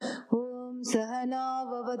Sahana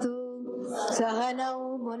Vavatu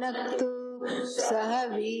Sahanau Munaktu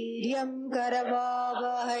Saha Viryam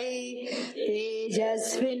Karavavahai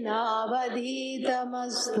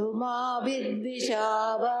Tejasvinavadhitamastu ma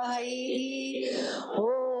vidvishavahai.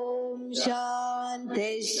 Om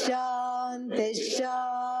Shanti Shanti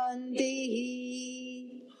Shanti.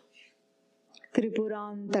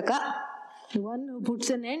 Tripurantaka, the one who puts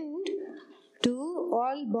an end to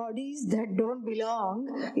all bodies that don't belong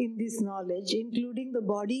in this knowledge, including the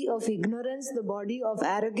body of ignorance, the body of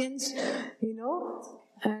arrogance,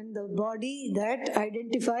 and the body that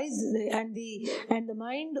identifies and the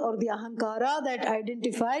mind or the ahankara that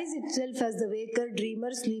identifies itself as the waker,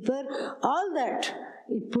 dreamer, sleeper, all that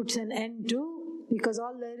it puts an end to, because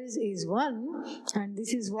all there is one, and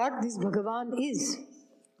this is what this Bhagavan is.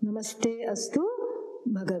 Namaste astu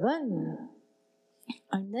Bhagavan.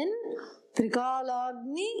 And then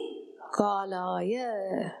Trikalagni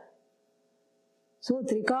Kalaya. So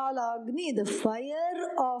Trikalagni, the fire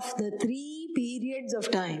of the 3 periods of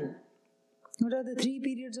time. What are the 3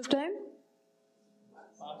 periods of time?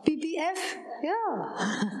 PPF? Yeah.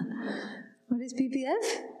 What is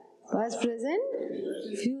PPF? Past, present,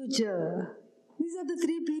 future. These are the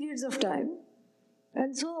 3 periods of time.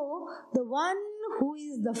 And so, the one who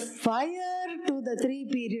is the fire to the 3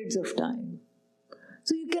 periods of time.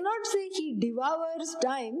 So you cannot say he devours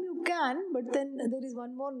time, you can, but then there is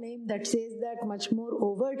one more name that says that much more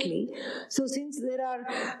overtly. So since there are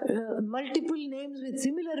multiple names with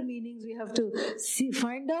similar meanings, we have to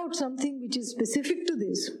find out something which is specific to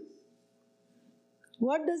this.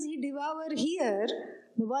 What does he devour here?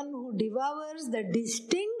 The one who devours the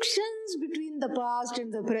distinctions between the past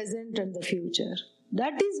and the present and the future.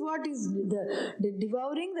 That is what is the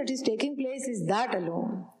devouring that is taking place, is that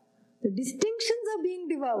alone. The distinctions are being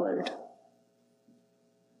devoured.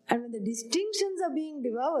 And when the distinctions are being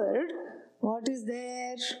devoured, what is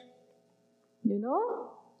there?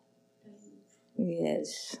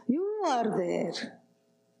 Yes, you are there.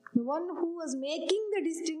 The one who was making the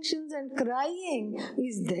distinctions and crying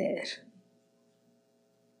is there.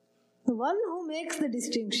 The one who makes the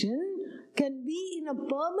distinction can be in a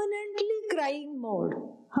permanently crying mode.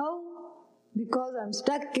 How? Because I'm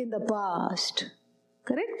stuck in the past.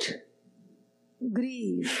 Correct?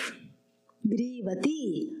 Grief.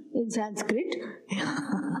 Grivati in Sanskrit.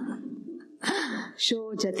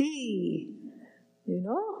 Shochati.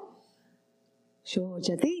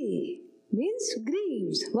 Shochati means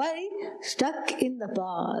grieves. Why? Stuck in the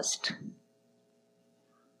past.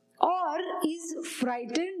 Or is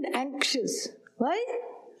frightened, anxious. Why?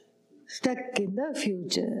 Stuck in the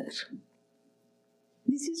future.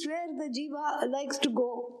 This is where the jiva likes to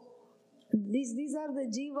go. These are the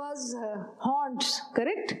jiva's haunts,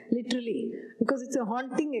 correct? Literally. Because it's a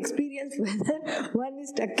haunting experience whether one is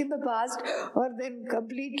stuck in the past or then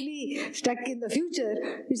completely stuck in the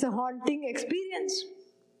future. It's a haunting experience.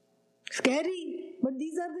 Scary. But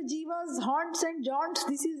these are the jiva's haunts and jaunts.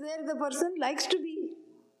 This is where the person likes to be.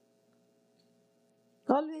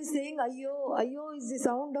 Always saying, Ayyo, Ayyo is the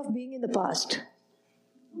sound of being in the past.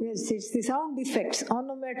 Yes, it's the sound effects,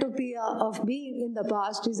 onomatopoeia of being in the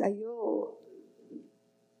past is Ayyo.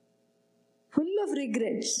 Full of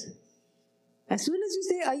regrets. As soon as you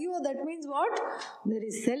say Ayyo, that means what? There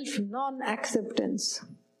is self-non-acceptance.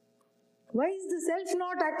 Why is the self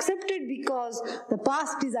not accepted? Because the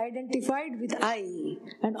past is identified with I.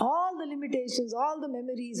 And all the limitations, all the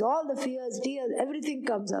memories, all the fears, tears, everything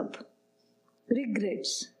comes up.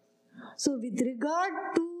 Regrets. So with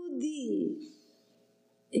regard to the,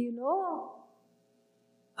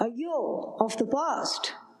 Ayyo of the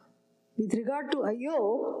past, with regard to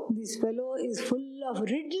Ayyo, this fellow is full of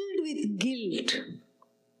riddled with guilt.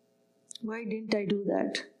 Why didn't I do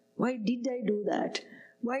that? Why did I do that?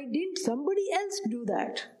 Why didn't somebody else do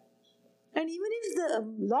that? And even if the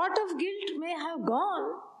lot of guilt may have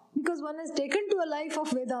gone, because one has taken to a life of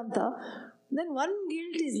Vedanta, then one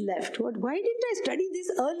guilt is left. Why didn't I study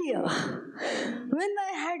this earlier? When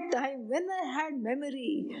I had time, when I had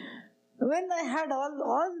memory, when I had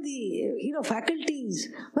all the faculties,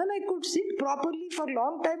 when I could sit properly for a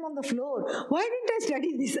long time on the floor, why didn't I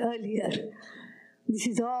study this earlier? This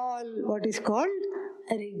is all what is called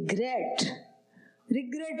a regret.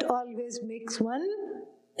 Regret always makes one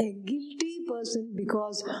a guilty person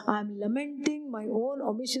because I am lamenting my own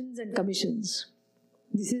omissions and commissions.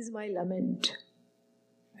 This is my lament.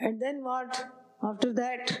 And then what? After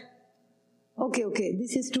that, okay,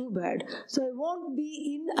 this is too bad. So I won't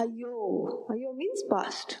be in Ayyo. Ayyo means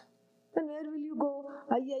past. Then where will you go?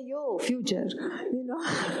 Ayyo, future.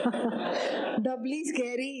 Doubly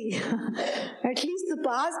scary. At least the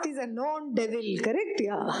past is a known devil, correct?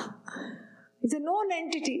 Yeah. It's a known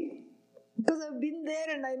entity. Because I've been there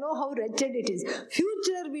and I know how wretched it is.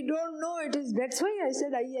 Future, we don't know it is. That's why I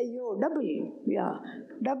said, double. Yeah.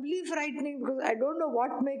 Doubly frightening because I don't know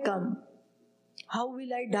what may come. How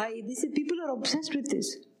will I die? People are obsessed with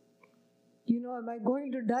this. Am I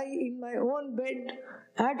going to die in my own bed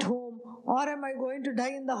at home, or am I going to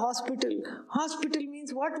die in the hospital? Hospital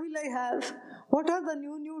means what will I have? What are the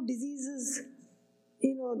new diseases,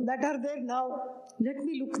 that are there now? Let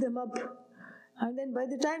me look them up. And then by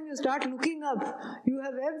the time you start looking up, you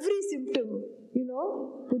have every symptom.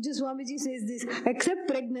 Pujya Swamiji says this, except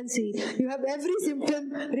pregnancy, you have every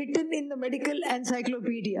symptom written in the medical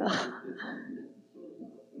encyclopedia.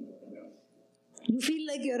 You feel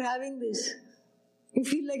like you're having this. You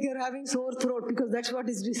feel like you're having sore throat because that's what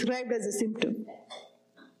is described as a symptom.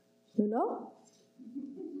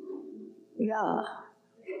 Yeah.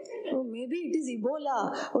 Oh, maybe it is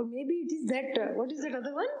Ebola, or maybe it is that, what is that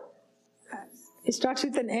other one? It starts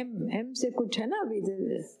with an M. M se kuch hai na abhi.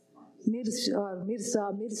 Mirs or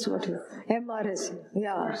Mirs, whatever. MRS.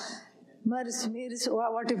 Yeah. Mirs,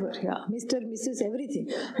 whatever. Yeah. Mr., Mrs., everything.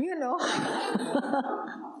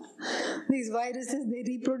 These viruses, they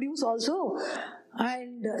reproduce also.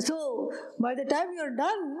 And so, by the time you're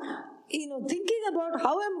done, thinking about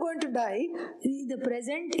how I'm going to die, the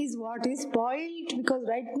present is what is spoiled, because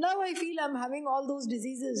right now I feel I'm having all those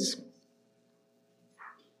diseases.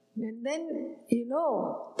 And then,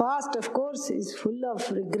 past, of course, is full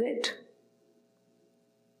of regret.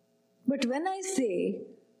 But when I say,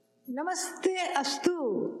 Namaste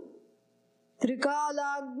Astu,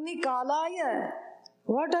 Trikalagni Kalaya,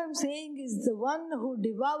 what I'm saying is the one who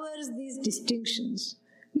devours these distinctions.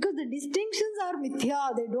 Because the distinctions are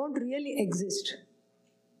mithya, they don't really exist.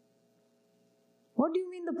 What do you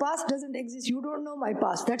mean the past doesn't exist? You don't know my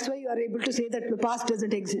past. That's why you are able to say that the past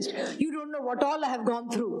doesn't exist. You don't know what all I have gone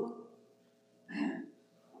through.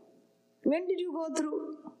 When did you go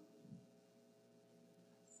through?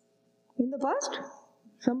 In the past?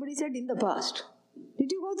 Somebody said in the past.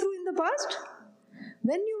 Did you go through in the past?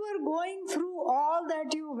 When you were going through all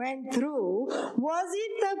that you went through, was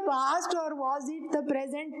it the past or was it the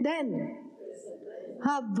present then?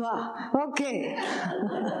 Habba. Okay.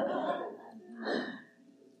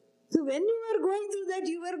 So when you were going through that,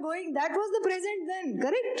 that was the present then,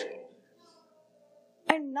 correct?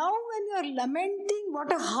 And now when you are lamenting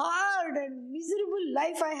what a hard and miserable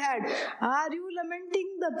life I had, are you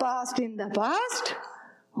lamenting the past in the past?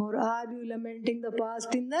 Or are you lamenting the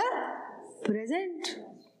past in the present?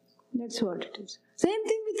 That's what it is. Same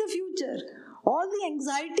thing with the future. All the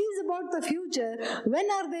anxieties about the future, when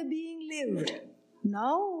are they being lived?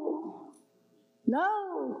 Now.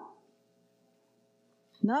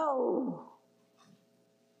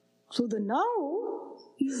 So the now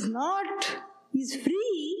is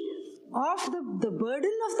free of the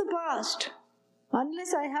burden of the past.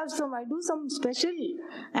 Unless I do some special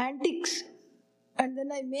antics, and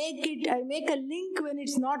then I make a link when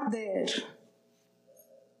it's not there.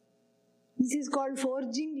 This is called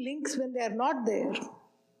forging links when they are not there.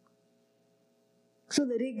 So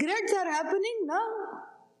the regrets are happening now.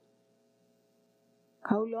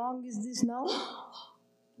 How long is this now?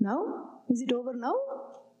 Now? Is it over now?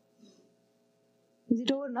 Is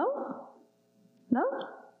it over now? Now?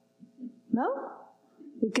 Now?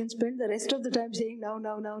 We can spend the rest of the time saying now.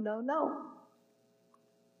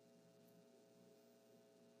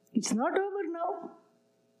 It's not over now.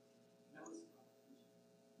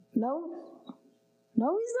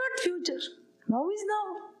 Now is not future. Now is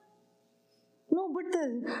now. No, but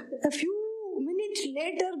a few minutes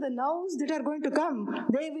later, the nows that are going to come,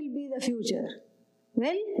 they will be the future.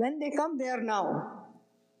 Well, when they come, they are now.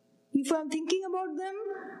 If I'm thinking about them,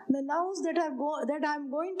 the nows that I'm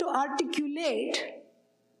going to articulate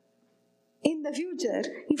in the future,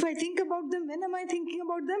 if I think about them, when am I thinking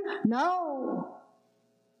about them? Now.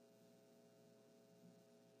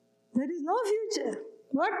 There is no future.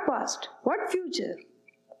 What past? What future?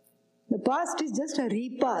 The past is just a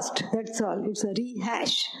repast, that's all. It's a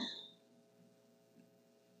rehash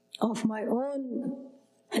of my own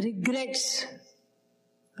regrets.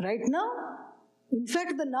 Right now, in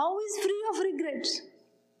fact, the now is free of regrets.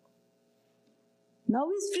 Now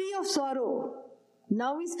is free of sorrow.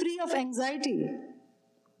 Now is free of anxiety.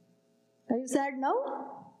 Are you sad now?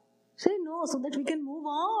 Say no, so that we can move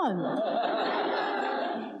on.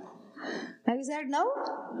 Are you sad now?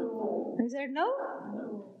 Are you sad now?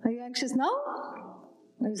 Are you anxious now?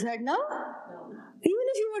 Are you sad now? Even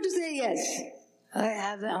if you were to say yes, I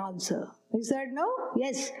have an answer. Are you sad now?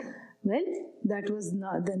 Yes. Well, that was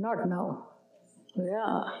not now.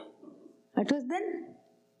 Yeah. That was then.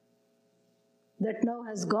 that now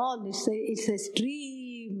has gone. It's a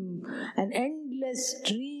stream, an endless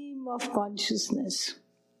stream of consciousness.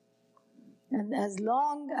 And as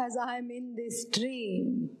long as I am in this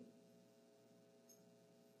stream,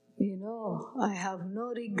 I have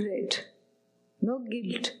no regret, no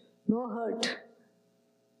guilt, no hurt,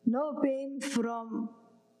 no pain from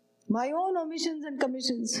my own omissions and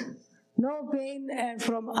commissions, no pain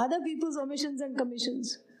from other people's omissions and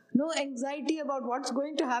commissions, no anxiety about what's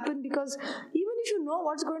going to happen, because even if you know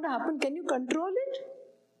what's going to happen, can you control it?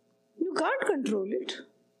 You can't control it.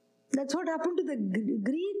 That's what happened to the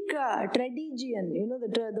Greek tragedian,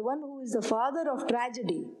 the one who is the father of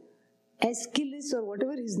tragedy, Aeschylus or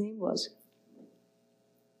whatever his name was.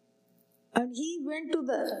 And he went to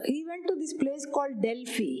this place called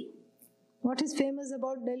Delphi. What is famous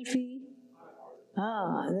about Delphi?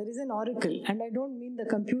 There is an oracle, and I don't mean the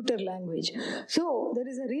computer language. So there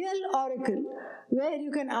is a real oracle where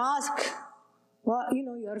you can ask,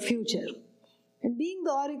 your future. And being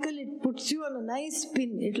the oracle, it puts you on a nice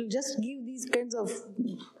spin. It will just give these kinds of,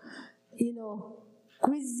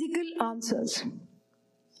 quizzical answers.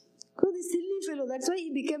 So this silly fellow, that's why he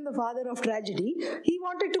became the father of tragedy. He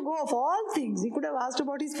wanted to go of all things. He could have asked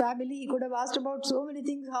about his family. He could have asked about so many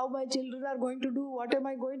things, how my children are going to do, what am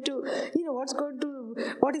I going to,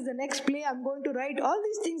 what is the next play I'm going to write. All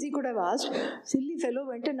these things he could have asked. Silly fellow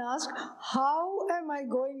went and asked, how am I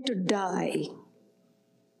going to die?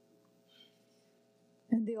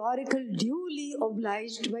 And the oracle duly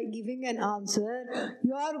obliged by giving an answer,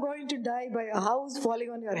 you are going to die by a house falling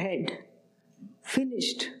on your head.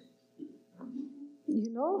 Finished.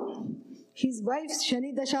 His wife's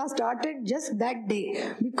Shani Dasha started just that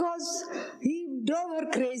day because he drove her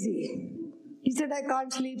crazy. He said, I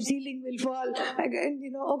can't sleep, ceiling will fall.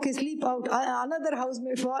 Again, okay, sleep out. Another house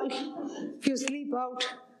may fall if you sleep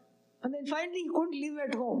out. And then finally he couldn't live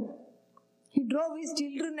at home. He drove his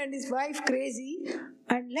children and his wife crazy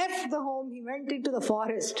and left the home. He went into the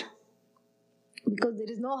forest because there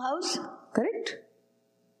is no house, correct?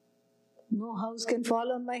 No house can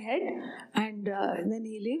fall on my head. And then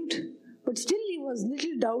he lived. But still he was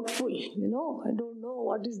little doubtful. I don't know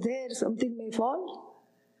what is there. Something may fall.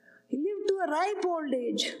 He lived to a ripe old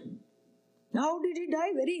age. How did he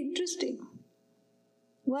die? Very interesting.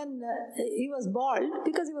 He was bald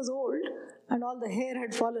because he was old and all the hair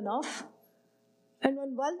had fallen off. And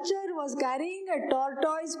one vulture was carrying a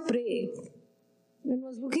tortoise prey and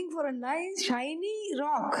was looking for a nice shiny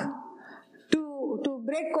rock to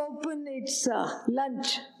break open its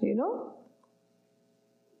lunch,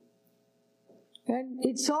 And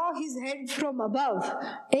it saw his head from above,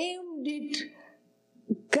 aimed it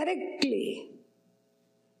correctly.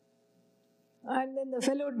 And then the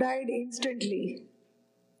fellow died instantly.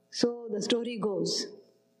 So the story goes.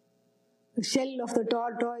 The shell of the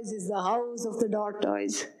tortoise is the house of the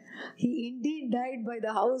tortoise. He indeed died by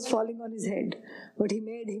the house falling on his head, but he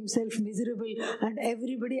made himself miserable and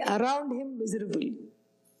everybody around him miserable.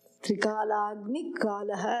 Trikalagni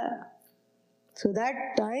kalaha. So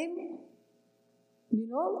that time,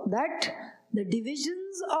 that the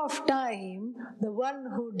divisions of time, the one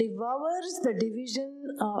who devours the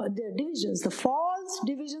false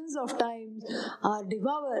divisions of time are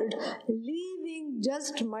devoured, leaving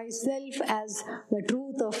just myself as the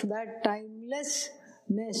truth of that timelessness,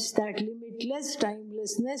 that limitless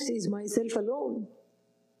timelessness is myself alone.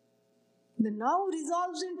 The now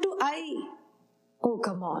resolves into I. Oh,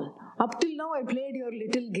 come on. Up till now I played your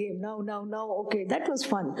little game. Now, okay, that was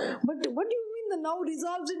fun. But what do you mean the now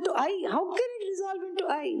resolves into I? How can it resolve into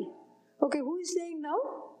I? Okay, who is saying now?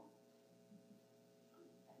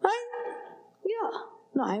 I? Yeah.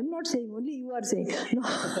 No, I am not saying, only you are saying. No.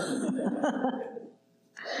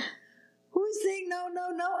 Who is saying now?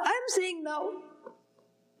 I am saying now.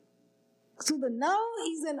 So the now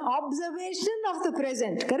is an observation of the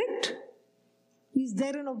present, correct? Is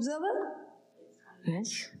there an observer?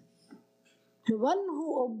 Yes. The one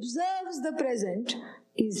who observes the present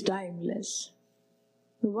is timeless.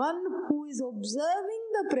 The one who is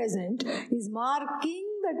observing the present is marking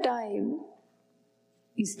the time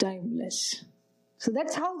is timeless. So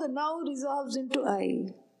that's how the now resolves into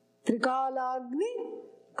I. Trikalagni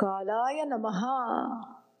kalaya namaha.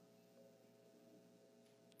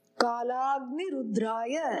 Kalagni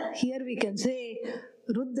Rudraya. Here we can say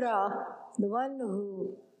Rudra, the one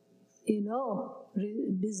who,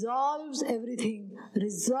 dissolves everything,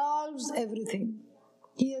 resolves everything.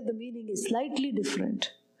 Here the meaning is slightly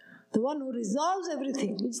different. The one who resolves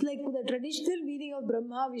everything. It's like the traditional meaning of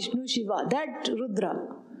Brahma, Vishnu, Shiva. That Rudra.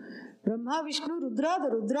 Brahma, Vishnu, Rudra, the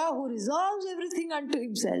Rudra who resolves everything unto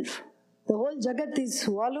himself. The whole Jagat is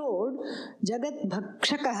swallowed. Jagat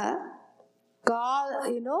Bhakshakaha. there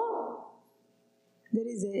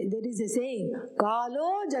is a saying,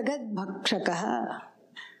 Kalo Jagat Bhakshakaha.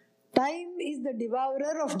 Time is the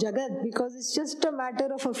devourer of Jagat, because it's just a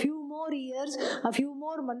matter of a few more years, a few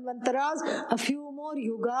more manvantaras, a few more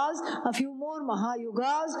yugas, a few more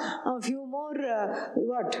mahayugas, a few more,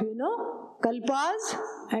 kalpas,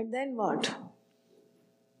 and then what?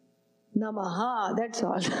 Namaha, that's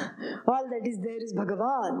all. All that is there is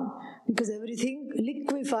Bhagavan, because everything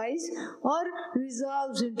liquefies or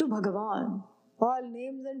resolves into Bhagavan. All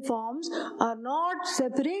names and forms are not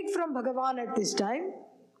separate from Bhagavan at this time.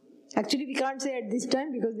 Actually, we can't say at this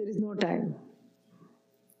time because there is no time.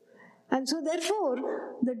 And so therefore,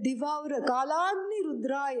 the devourer, Kalagni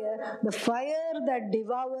Rudraya, the fire that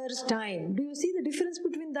devours time. Do you see the difference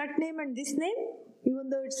between that name and this name? Even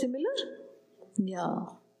though it's similar? Yeah.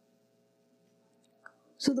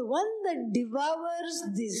 So the one that devours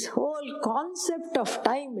this whole concept of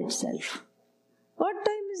time itself. What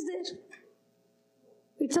time is there?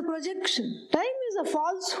 It's a projection. Time is a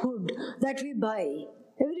falsehood that we buy.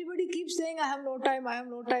 Everybody keeps saying, I have no time, I have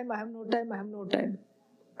no time, I have no time, I have no time.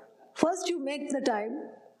 First you make the time,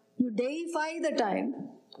 you deify the time,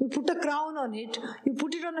 you put a crown on it, you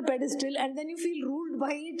put it on a pedestal, and then you feel ruled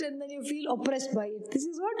by it, and then you feel oppressed by it. This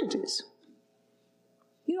is what it is.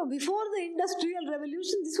 Before the Industrial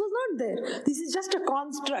Revolution, this was not there. This is just a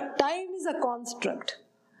construct. Time is a construct.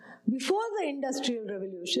 Before the Industrial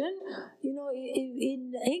Revolution,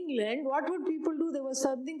 in England, what would people do? There was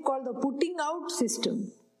something called the putting out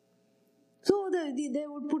system. So they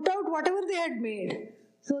would put out whatever they had made.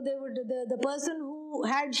 So they would the person who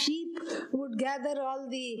had sheep would gather all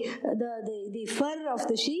the fur of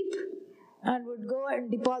the sheep and would go and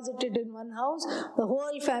deposit it in one house. The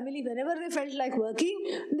whole family, whenever they felt like working,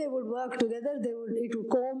 they would work together. It would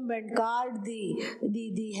comb and card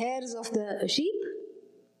the hairs of the sheep.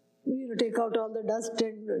 Take out all the dust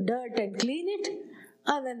and dirt and clean it,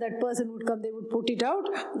 and then that person would come, they would put it out,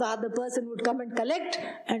 the other person would come and collect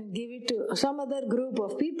and give it to some other group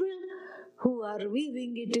of people who are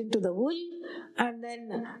weaving it into the wool, and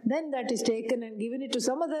then that is taken and given it to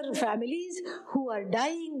some other families who are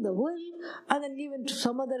dyeing the wool, and then given to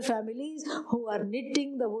some other families who are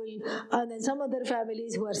knitting the wool, and then some other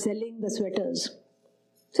families who are selling the sweaters.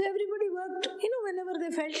 So everybody worked, whenever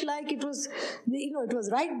they felt like it was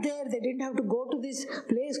right there. They didn't have to go to this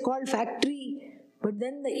place called factory. But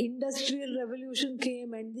then the Industrial Revolution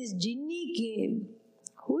came and this Ginny came.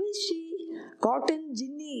 Who is she? Cotton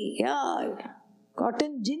Ginny. Yeah,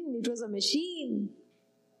 cotton gin. It was a machine.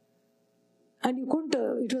 And you couldn't,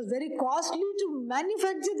 it was very costly to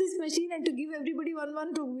manufacture this machine and to give everybody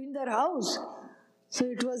one to in their house. So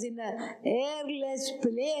it was in an airless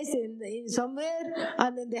place in somewhere,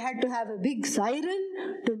 and then they had to have a big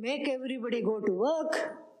siren to make everybody go to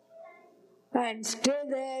work and stay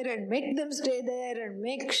there and make them stay there and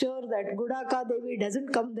make sure that Gudaka Devi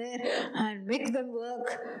doesn't come there and make them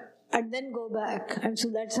work and then go back. And so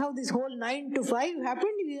that's how this whole 9 to 5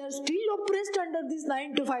 happened. We are still oppressed under this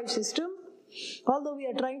 9 to 5 system. Although we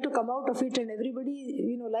are trying to come out of it, and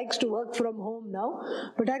everybody, likes to work from home now.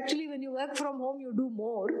 But actually when you work from home, you do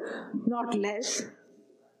more, not less.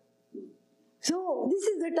 So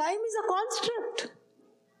the time is a construct.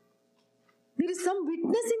 There is some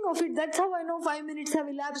witnessing of it. That's how I know 5 minutes have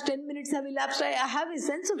elapsed, 10 minutes have elapsed. I have a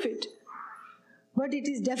sense of it. But it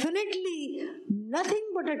is definitely nothing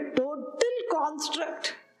but a total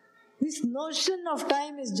construct. This notion of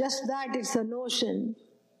time is just that, it's a notion.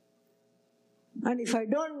 And if I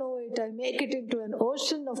don't know it, I make it into an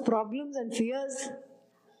ocean of problems and fears.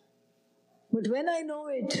 But when I know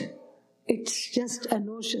it, it's just a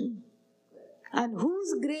notion. And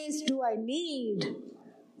whose grace do I need?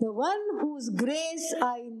 The one whose grace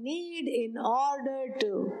I need in order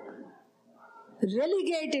to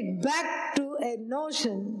relegate it back to a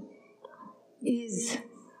notion is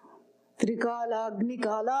Trikalagni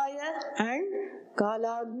Kalaya and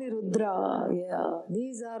Kalagni Rudra. Yeah,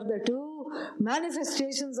 these are the two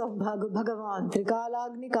manifestations of Bhagavan.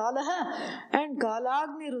 Trikalagni Kalaha and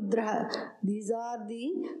Kalagni Rudra. These are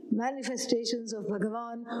the manifestations of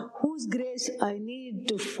Bhagavan, whose grace I need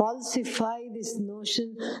to falsify this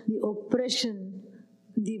notion, the oppression,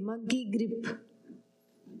 the monkey grip,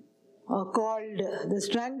 called the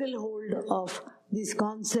stranglehold of this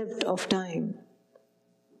concept of time.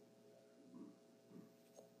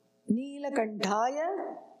 Neelakantaya,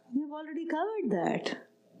 we've already covered that.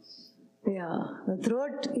 Yeah, the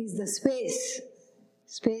throat is the space.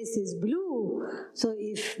 Space is blue. So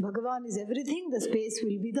if Bhagavan is everything, the space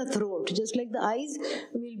will be the throat. Just like the eyes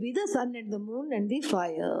will be the sun and the moon and the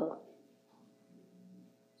fire.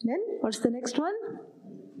 Then, what's the next one?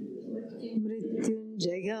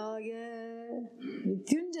 Mrityunjayaya.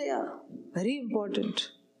 Mrityunjaya, very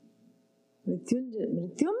important.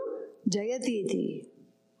 Mrityum jayati iti.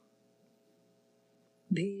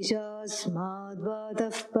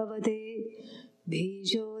 Bhishasmadvatah pavate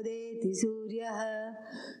bhishodeti suryah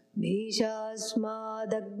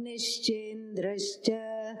bhishasmadagnischendrascha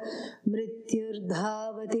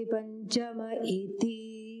mrityurdhavati panchama iti.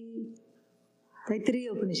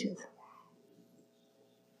 Taittiriya Upanishad.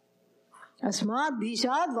 Asmad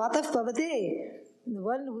bhishad vatah pavate. The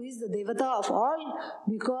one who is the devata of all,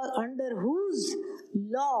 because under whose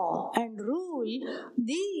law and rule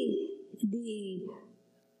the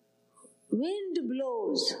wind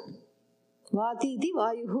blows. Vati iti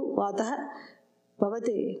vayuhu vatah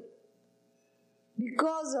pavate.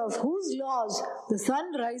 Because of whose laws the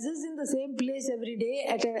sun rises in the same place every day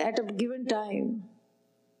at a given time.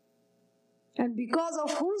 And because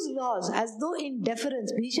of whose laws, as though in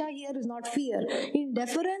deference, Bhisha here is not fear, in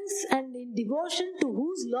deference and in devotion to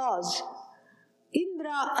whose laws,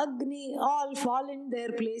 Indra, Agni, all fall in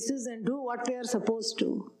their places and do what they are supposed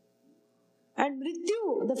to. And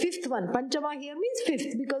Mrityu, the fifth one, Panchama here means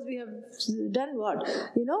fifth, because we have done what?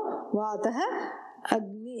 Vataha,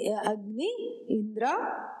 Agni, Indra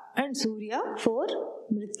and Surya, 4.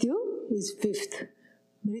 Mrityu is fifth.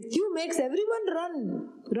 Mrityu makes everyone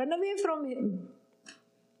run away from him.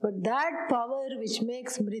 But that power which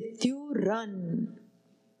makes Mrityu run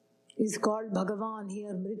is called Bhagavan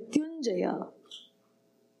here, Mrityunjaya.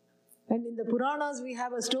 And in the Puranas we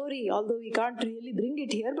have a story, although we can't really bring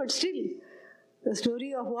it here, but still, the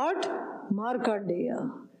story of what?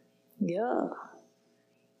 Markandeya. Yeah.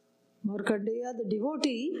 Markandeya, the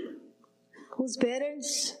devotee, whose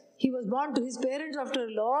parents, he was born to his parents after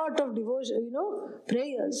a lot of devotion,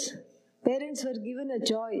 prayers. Parents were given a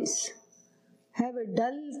choice. Have a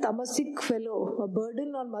dull, tamasic fellow, a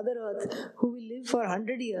burden on Mother Earth, who will live for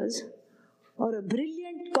 100 years, or a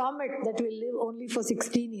brilliant comet that will live only for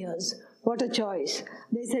 16 years. What a choice.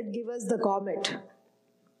 They said, give us the comet.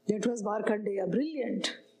 That was Markandeya,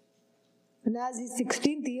 brilliant. And as his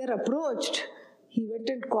 16th year approached, he went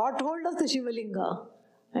and caught hold of the Shivalinga.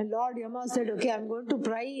 And Lord Yama said, okay, I'm going to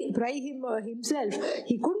pry him himself.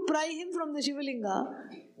 He couldn't pry him from the Shivalinga.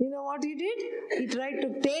 You know what he did? He tried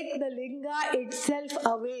to take the linga itself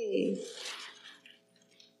away.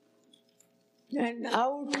 And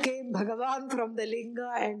out came Bhagavan from the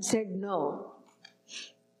linga and said no.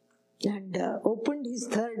 And opened his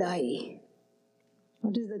third eye.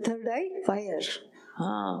 What is the third eye? Fire.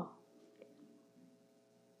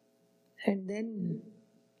 And then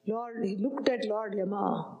he looked at Lord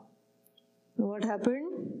Yama. What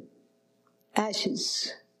happened?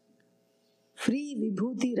 Ashes. Free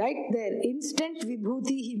vibhuti right there. Instant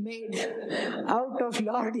vibhuti he made out of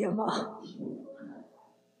Lord Yama.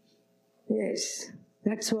 Yes,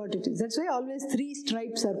 that's what it is. That's why always 3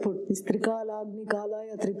 stripes are put. This Trikala, Agni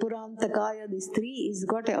Kalaya, Tripurantakaya, this 3 is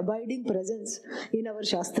got an abiding presence in our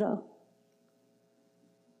Shastra.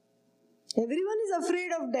 Everyone is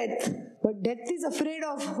afraid of death, but death is afraid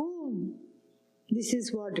of whom? This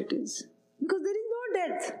is what it is. Because there is no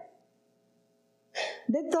death.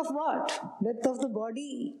 Death of what? Death of the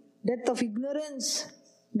body, death of ignorance,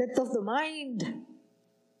 death of the mind.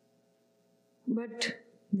 But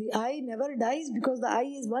the eye never dies because the eye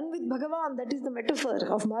is one with Bhagavan. That is the metaphor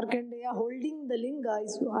of Markandeya holding the linga. I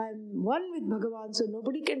am one with Bhagavan, so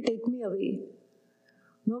nobody can take me away.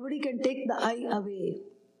 Nobody can take the eye away.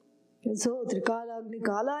 And so, Trikalagni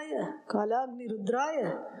Kalaya, Kalagni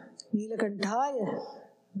Rudraya, Neelakantaya,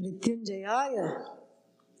 Mrityunjayaya,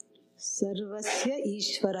 Sarvasya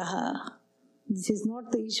Ishvaraha. This is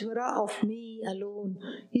not the Ishvara of me alone,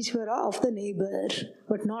 Ishvara of the neighbor,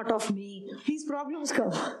 but not of me. These problems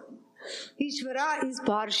come. Ishvara is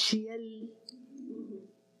partial.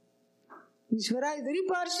 Ishvara is very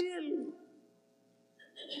partial.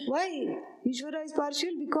 Why? Ishvara is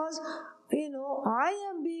partial because I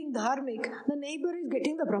am being dharmic, the neighbor is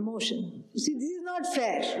getting the promotion. You see, this is not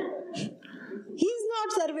fair. He is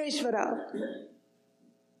not Sarveshvara.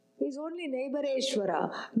 He is only Neighboreshvara,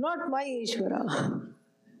 not my Ishvara.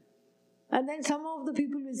 And then some of the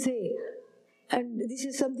people will say, and this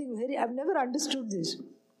is something I've never understood this.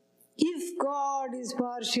 If God is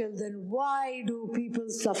partial, then why do people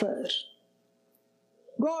suffer?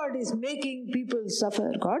 God is making people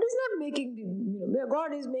suffer. God is not making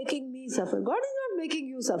God is making me suffer. God is not making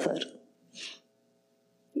you suffer.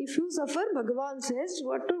 If you suffer, Bhagavan says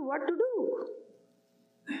what to do.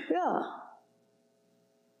 Yeah.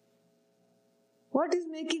 What is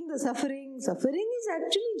making the suffering? Suffering is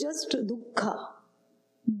actually just dukkha.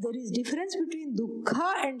 There is difference between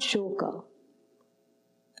dukkha and shoka.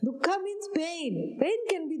 Dukkha means pain. Pain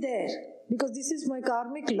can be there because this is my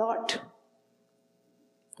karmic lot.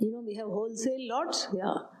 We have wholesale lots.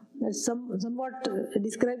 Yeah, that somewhat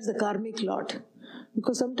describes the karmic lot.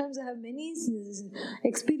 Because sometimes I have many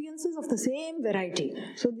experiences of the same variety.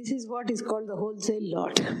 So this is what is called the wholesale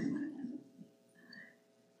lot.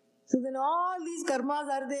 So then all these karmas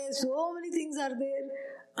are there, so many things are there.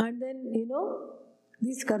 And then,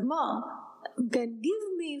 this karma can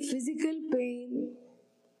give me physical pain,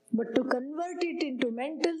 but to convert it into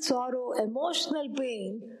mental sorrow, emotional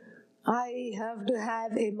pain, I have to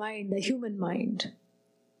have a mind, a human mind.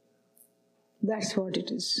 That's what it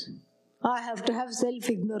is. I have to have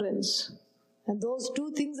self-ignorance. And those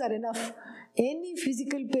two things are enough. Any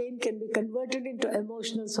physical pain can be converted into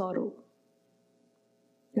emotional sorrow.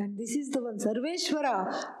 And this is the one.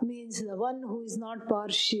 Sarveshwara means the one who is not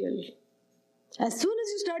partial. As soon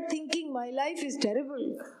as you start thinking, my life is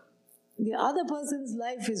terrible, the other person's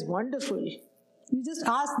life is wonderful, you just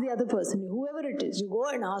ask the other person, whoever it is, you go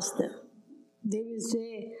and ask them. They will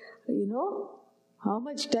say, how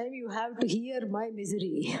much time you have to hear my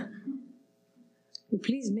misery?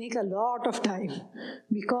 Please make a lot of time,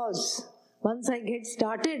 because once I get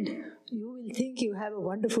started, you will think you have a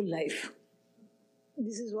wonderful life.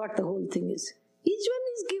 This is what the whole thing is. Each one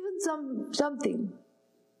is given something.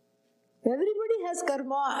 Everybody has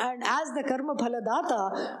karma, and as the karma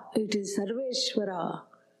phaladata, it is Sarveshwara,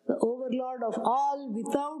 the overlord of all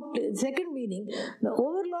without, second meaning, the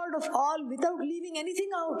overlord of all without leaving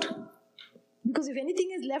anything out. Because if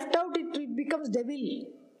anything is left out, it becomes devil.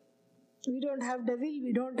 We don't have devil,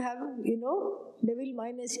 we don't have, devil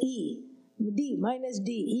minus E, D minus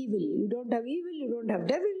D, evil. You don't have evil, you don't have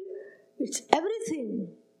devil. It's everything.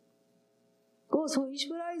 Oh, so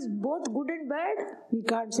Ishvara is both good and bad? We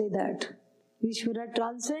can't say that. Ishvara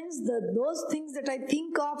transcends those things that I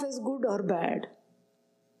think of as good or bad.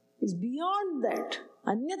 It's beyond that.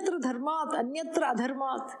 Anyatra dharmat, anyatra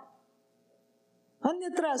adharmat.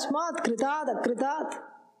 Anyatra asmat, kritat, akritat.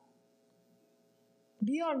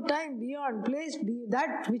 Beyond time, beyond place,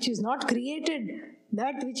 that which is not created,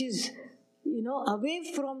 that which is, away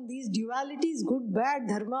from these dualities, good, bad,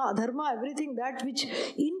 dharma, adharma, everything, that which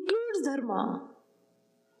includes dharma.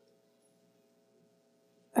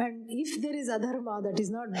 And if there is adharma, that is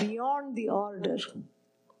not beyond the order.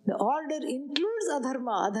 The order includes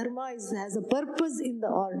adharma. Adharma has a purpose in the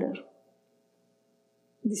order.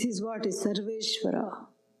 This is what is Sarveshwara.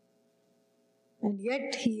 And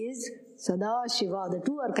yet he is Sadashiva. The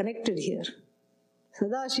two are connected here.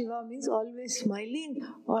 Sadashiva means always smiling,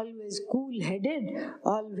 always cool-headed,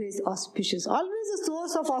 always auspicious, always a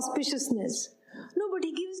source of auspiciousness. No, but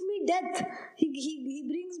he gives me death. He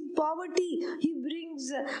brings poverty. He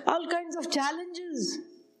brings all kinds of challenges.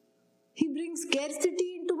 He brings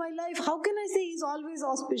scarcity into my life. How can I say he's always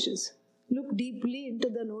auspicious? Look deeply into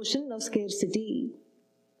the notion of scarcity.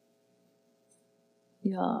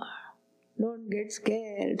 Yeah, don't get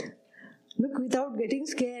scared. Look, without getting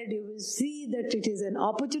scared, you will see that it is an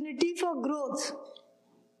opportunity for growth.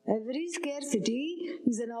 Every scarcity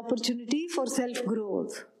is an opportunity for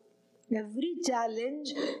self-growth. Every challenge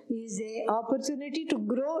is an opportunity to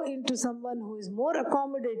grow into someone who is more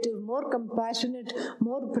accommodative, more compassionate,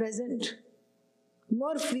 more present,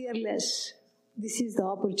 more fearless. This is the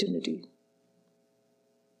opportunity.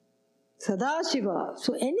 Sadashiva.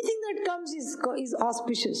 So anything that comes is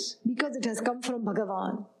auspicious because it has come from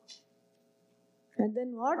Bhagavan. And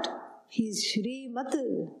then what? He is Shri Mat.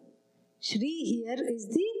 Shri here is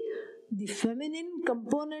the feminine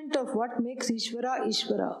component of what makes Ishvara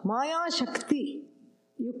Ishvara. Maya Shakti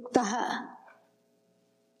Yuktaha.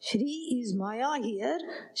 Shri is Maya here.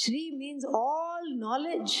 Shri means all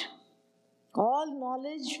knowledge. All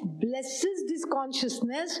knowledge blesses this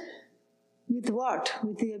consciousness with what?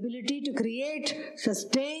 With the ability to create,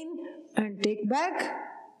 sustain and take back.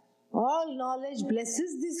 All knowledge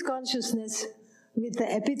blesses this consciousness with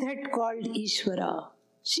the epithet called Ishvara.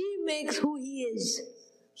 She makes who he is.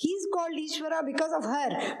 He is called Ishvara because of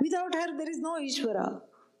her. Without her, there is no Ishvara.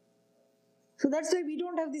 So that's why we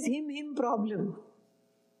don't have this him problem.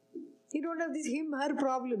 We don't have this him-her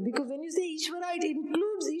problem. Because when you say Ishvara, it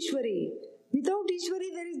includes Ishvari. Without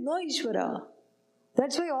Ishvari, there is no Ishvara.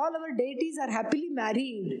 That's why all our deities are happily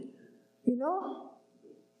married. We don't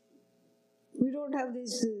have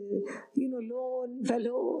this, lone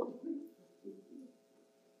fellow.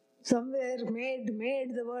 Somewhere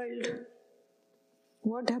made the world.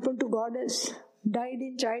 What happened to goddess? Died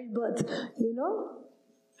in childbirth.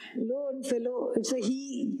 Lone fellow. It's a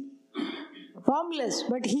he. Formless,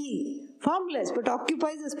 but he. Formless, but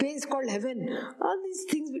occupies a space called heaven. All these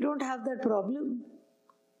things, we don't have that problem.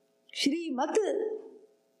 Shri Mat.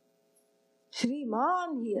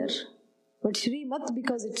 Shriman here. But Shrimat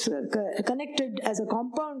because it's connected as a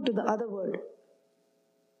compound to the other word.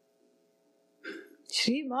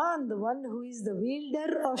 Shriman, the one who is the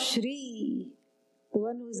wielder of Shri, the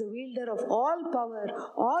one who is the wielder of all power,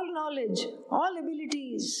 all knowledge, all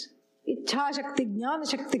abilities. Ichha Shakti, Jnana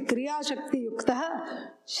Shakti, Kriya Shakti Yuktaha.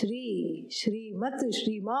 Shri, Shrimat,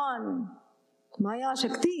 Shriman, Maya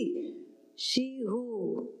Shakti, she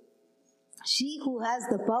who has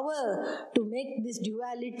the power to make this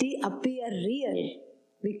duality appear real.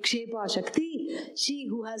 Vikshepa Shakti, she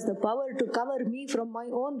who has the power to cover me from my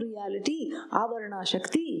own reality. Avarana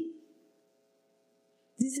Shakti.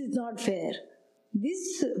 This is not fair.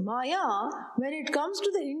 This Maya, when it comes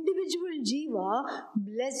to the individual Jiva,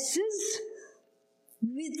 blesses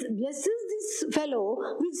this fellow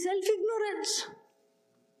with self-ignorance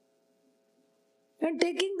and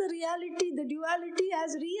taking the reality, the duality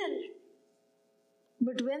as real.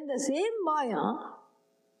 But when the same Maya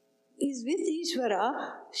is with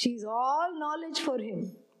Ishvara, she is all knowledge for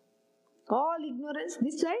him. All ignorance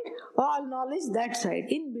this side, all knowledge that side.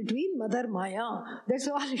 In between Mother Maya. That's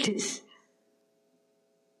all it is.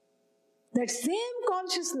 That same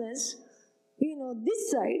consciousness,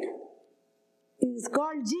 this side is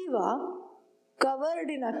called Jiva, covered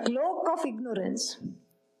in a cloak of ignorance.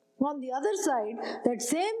 On the other side, that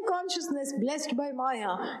same consciousness blessed by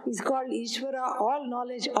Maya is called Ishvara, all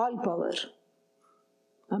knowledge, all power.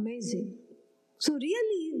 Amazing. So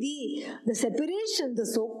really the separation, the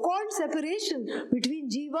so-called separation between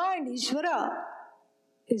Jiva and Ishvara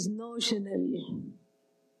is notional.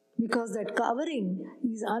 Because that covering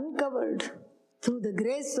is uncovered through the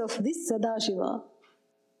grace of this Sadashiva,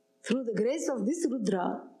 through the grace of this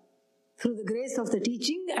Rudra, through the grace of the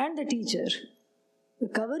teaching and the teacher. The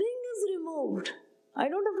covering is removed. I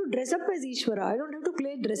don't have to dress up as Ishvara. I don't have to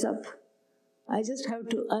play dress up. I just have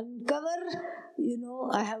to uncover,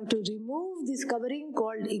 I have to remove this covering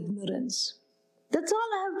called ignorance. That's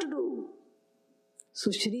all I have to do.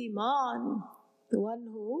 So Shriman, the one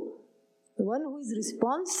who is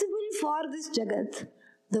responsible for this Jagat,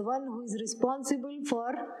 the one who is responsible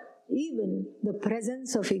for even the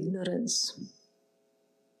presence of ignorance.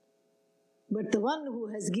 But the one who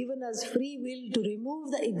has given us free will to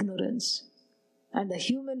remove the ignorance and the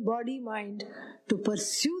human body mind to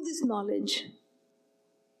pursue this knowledge.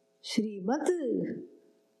 Shrimat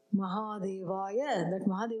Mahadevaya, that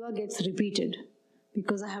Mahadeva gets repeated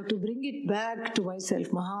because I have to bring it back to myself.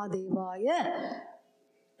 Mahadevaya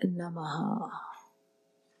Namaha.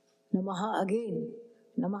 Namaha again.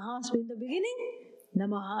 Namaha in the beginning,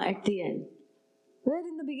 Namaha at the end. Where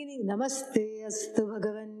in the beginning? Namaste astu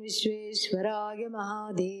bhagavan Vishveshwaraya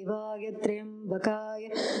Mahadevaya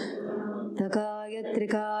Triambakaya Takaya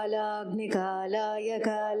Trikala Agnikalaya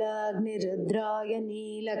Kalagni Rudraya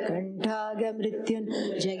Neelakantaya Mrityun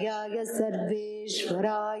Jayaya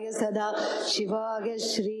Sarveshwaraya Sada Shivaya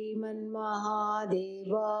Shriman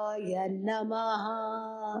Mahadevaya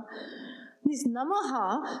Namaha. This Namaha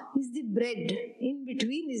is the bread. In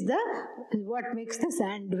between is what makes the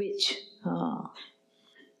sandwich.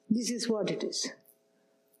 This is what it is.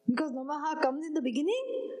 Because Namaha comes in the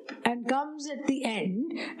beginning and comes at the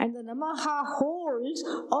end, and the Namaha holds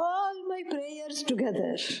all my prayers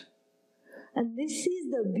together. And this is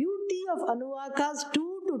the beauty of Anuvakas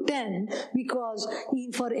 2 to 10, because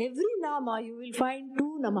for every Nama you will find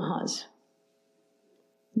 2 Namahas.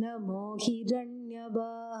 Namo Hiranya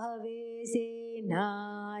Bahave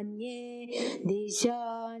Senanye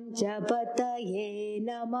Dishancha Pataye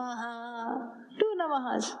Namaha. 2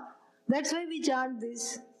 Namahas. That's why we chant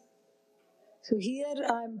this. So here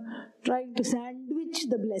I'm trying to sandwich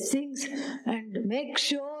the blessings and make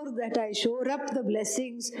sure that I shore up the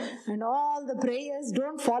blessings and all the prayers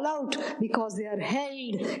don't fall out because they are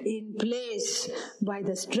held in place by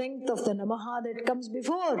the strength of the Namaha that comes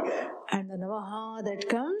before and the Namaha that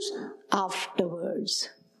comes afterwards.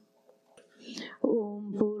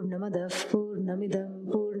 Om Purnamadah Purnamidam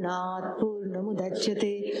Purnat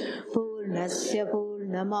Purnamudachyate Purnasya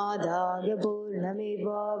Purnamadaya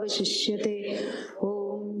Purnameva Vashishyate.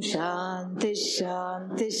 Om Shanti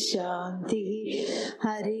Shanti Shanti.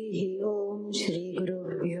 Harihi Om Shri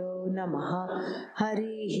Gurubhyo Namaha.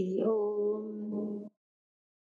 Harihi Om.